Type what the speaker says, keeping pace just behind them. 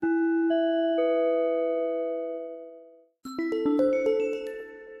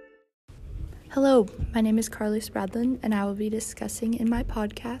Hello, my name is Carly Spradlin, and I will be discussing in my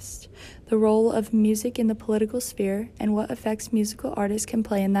podcast the role of music in the political sphere and what effects musical artists can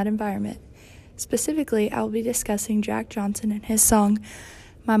play in that environment. Specifically, I will be discussing Jack Johnson and his song,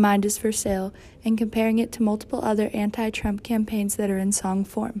 My Mind is for Sale, and comparing it to multiple other anti-Trump campaigns that are in song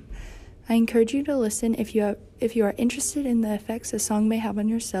form. I encourage you to listen if you are interested in the effects a song may have on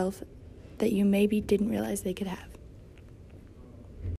yourself that you maybe didn't realize they could have.